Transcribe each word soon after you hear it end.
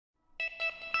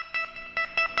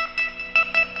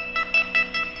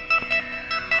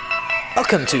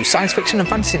Welcome to Science Fiction and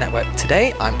Fantasy Network.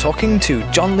 Today I'm talking to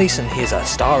John Leeson. He is a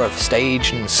star of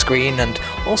stage and screen, and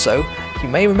also you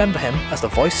may remember him as the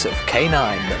voice of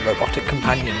K9, the robotic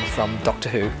companion from Doctor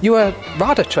Who. You were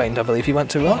RADA trained, I believe. You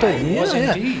went to RADA. I was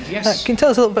indeed, yes. Can you tell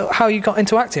us a little bit how you got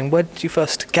into acting? Where did you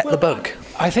first get the bug?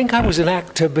 I think I was an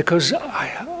actor because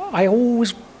I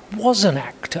always was an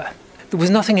actor. There was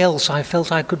nothing else I felt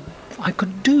I could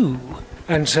do.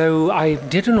 And so I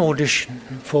did an audition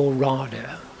for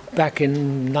RADA back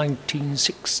in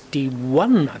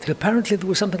 1961. I think apparently there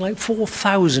was something like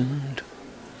 4,000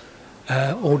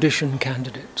 audition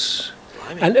candidates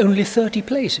and only 30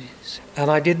 places. And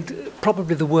I did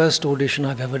probably the worst audition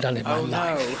I've ever done in my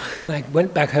life. I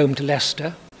went back home to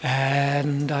Leicester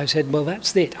and I said, well,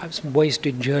 that's it. It was a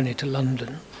wasted journey to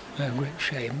London. A great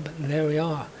shame, but there we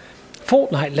are. A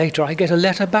fortnight later, I get a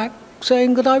letter back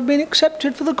saying that I've been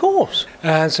accepted for the course.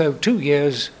 So 2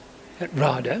 years at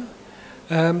RADA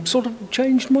sort of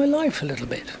changed my life a little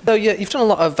bit. So you've done a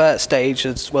lot of stage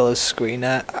as well as screen.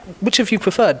 Which have you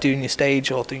preferred, doing your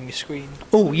stage or doing your screen?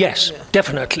 Oh, yes,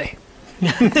 definitely.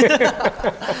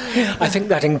 I think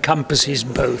that encompasses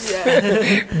both.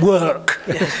 Work,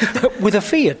 with a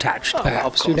fee attached,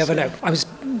 perhaps. You never know. I was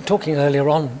talking earlier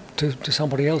on to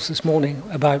somebody else this morning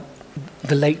about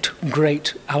the late,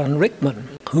 great Alan Rickman,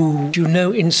 who you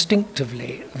know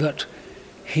instinctively that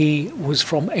he was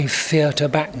from a theatre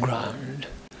background.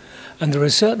 And there are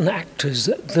certain actors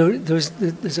that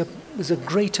there's a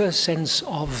greater sense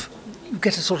of, you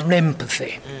get a sort of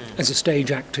empathy as a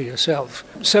stage actor yourself.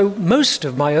 So most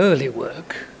of my early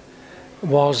work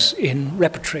was in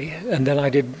repertory, and then I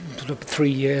did sort of 3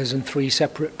 years and 3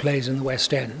 separate plays in the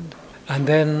West End. And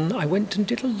then I went and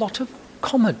did a lot of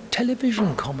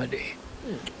television comedy,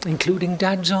 including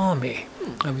Dad's Army.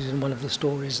 I was in one of the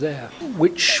stories there,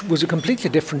 which was a completely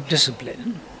different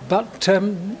discipline. But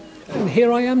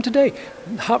here I am today,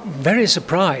 very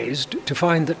surprised to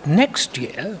find that next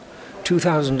year,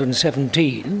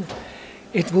 2017,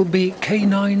 it will be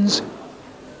K9's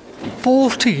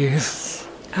 40th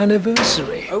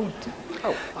anniversary.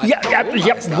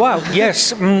 Wow,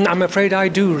 yes, I'm afraid I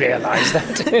do realise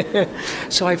that.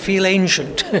 So I feel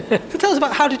ancient. So tell us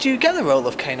about, how did you get the role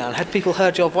of K9? Had people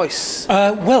heard your voice?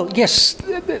 Well, yes.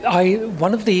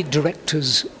 One of the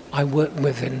directors I worked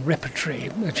with in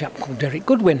repertory, a chap called Derek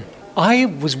Goodwin, I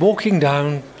was walking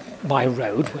down my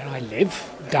road where I live,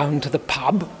 down to the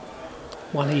pub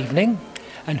one evening,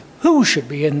 and who should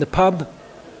be in the pub?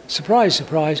 Surprise,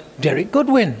 surprise, Derek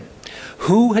Goodwin,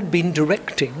 who had been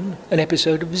directing an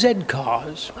episode of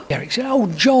Z-Cars. Derek said, "Oh,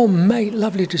 John, mate,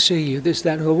 lovely to see you, this,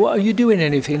 that." "What, are you doing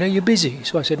anything? Are you busy?"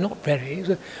 So I said, "Not very." He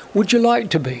said, "Would you like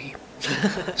to be?"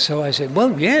 So I said,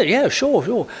 "Well, yeah,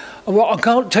 sure. Well, I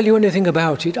can't tell you anything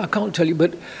about it. I can't tell you,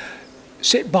 but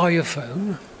sit by your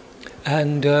phone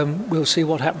and we'll see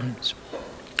what happens."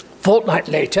 Fortnight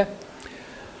later,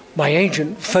 my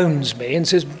agent phones me and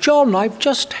says, "John, I've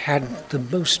just had the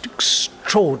most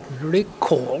extraordinary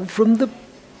call from the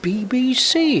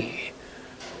BBC."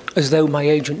 As though my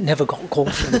agent never got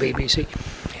calls from the BBC.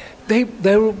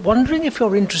 They're wondering if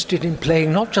you're interested in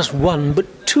playing not just 1 but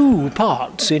 2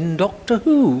 parts in Doctor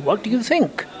Who. What do you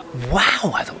think?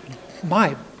 Wow, I thought,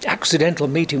 my accidental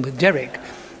meeting with Derek,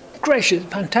 gracious,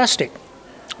 fantastic.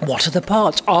 What are the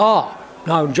parts?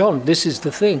 Now, John, this is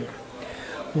the thing.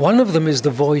 One of them is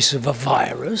the voice of a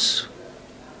virus,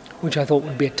 which I thought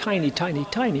would be a tiny, tiny,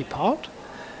 tiny part,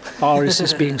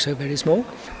 viruses being so very small.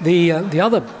 The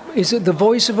other is the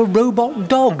voice of a robot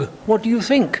dog. What do you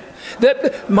think?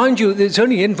 Mind you, it's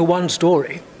only in for 1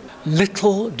 story.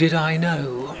 Little did I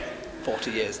know.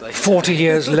 40 years later. 40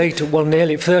 years later, well,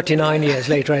 nearly 39 years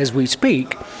later as we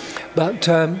speak. But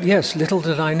yes, little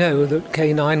did I know that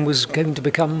K9 was going to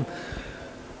become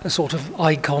a sort of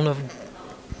icon of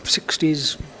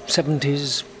 60s,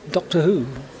 70s Doctor Who.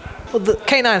 Well,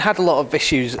 K9 had a lot of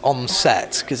issues on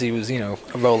set because he was, a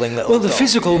rolling little. Well, the dog.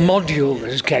 physical module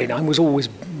as K9 was always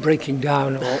breaking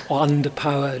down or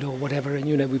underpowered or whatever, and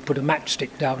we put a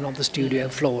matchstick down on the studio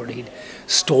floor and he'd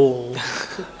stall.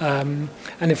 And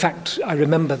in fact, I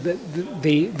remember that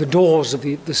the doors of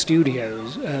the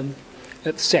studios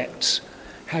at sets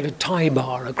had a tie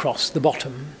bar across the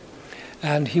bottom.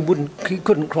 And he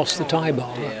couldn't cross the tie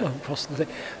bar, across the thing.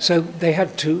 So they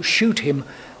had to shoot him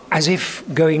as if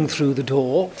going through the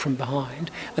door from behind,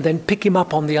 and then pick him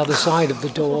up on the other side of the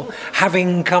door,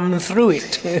 having come through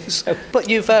it. So, but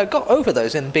you've got over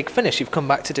those in Big Finish. You've come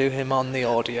back to do him on the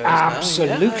audios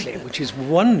absolutely, now. Which is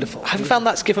wonderful. Have you found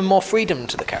that's given more freedom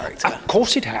to the character? Of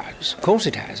course it has. Of course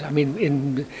it has. I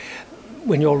mean,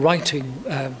 when you're writing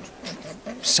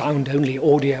sound only,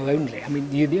 audio only, I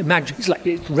mean, you imagine it's like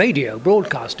radio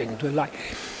broadcasting.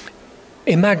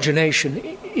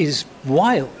 imagination is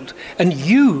wild, and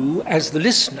you, as the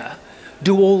listener,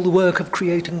 do all the work of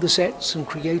creating the sets and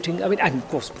creating, and of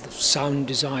course the sound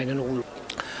design and all.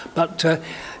 But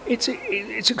it's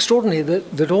extraordinary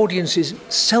that audiences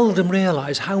seldom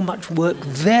realise how much work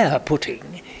they're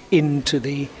putting into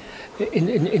the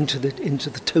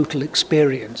total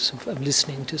experience of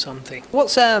listening to something.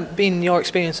 What's been your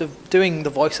experience of doing the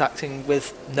voice acting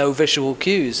with no visual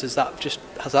cues? Has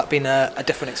that been a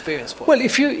different experience for you? Well,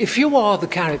 if you are the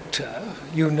character,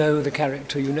 you know the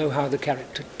character, you know how the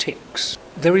character ticks.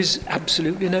 There is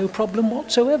absolutely no problem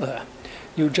whatsoever.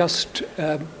 You just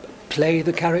play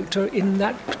the character in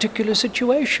that particular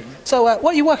situation. So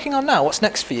what are you working on now? What's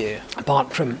next for you?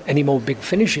 Apart from any more big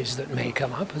finishes that may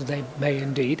come up, as they may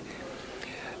indeed,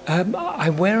 I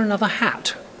wear another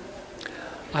hat.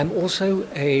 I'm also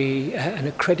an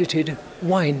accredited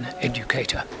wine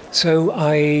educator. So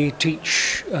I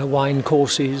teach wine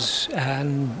courses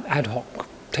and ad hoc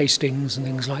tastings and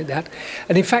things like that.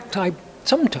 And in fact, I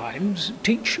sometimes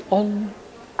teach on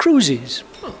cruises,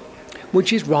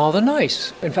 which is rather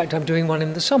nice. In fact, I'm doing one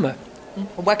in the summer.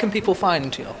 Where can people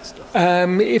find your stuff?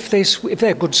 If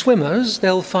they're good swimmers,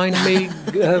 they'll find me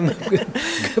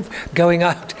going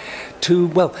out to,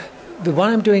 well, the one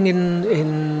I'm doing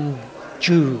in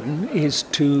June is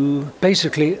to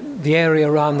basically the area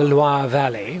around the Loire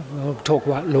Valley. We'll talk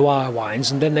about Loire wines,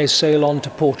 and then they sail on to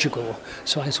Portugal.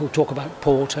 So I sort of talk about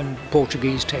port and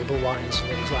Portuguese table wines and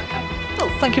things like that. Well,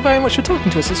 thank you very much for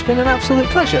talking to us. It's been an absolute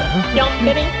pleasure.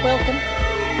 Welcome.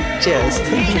 Cheers.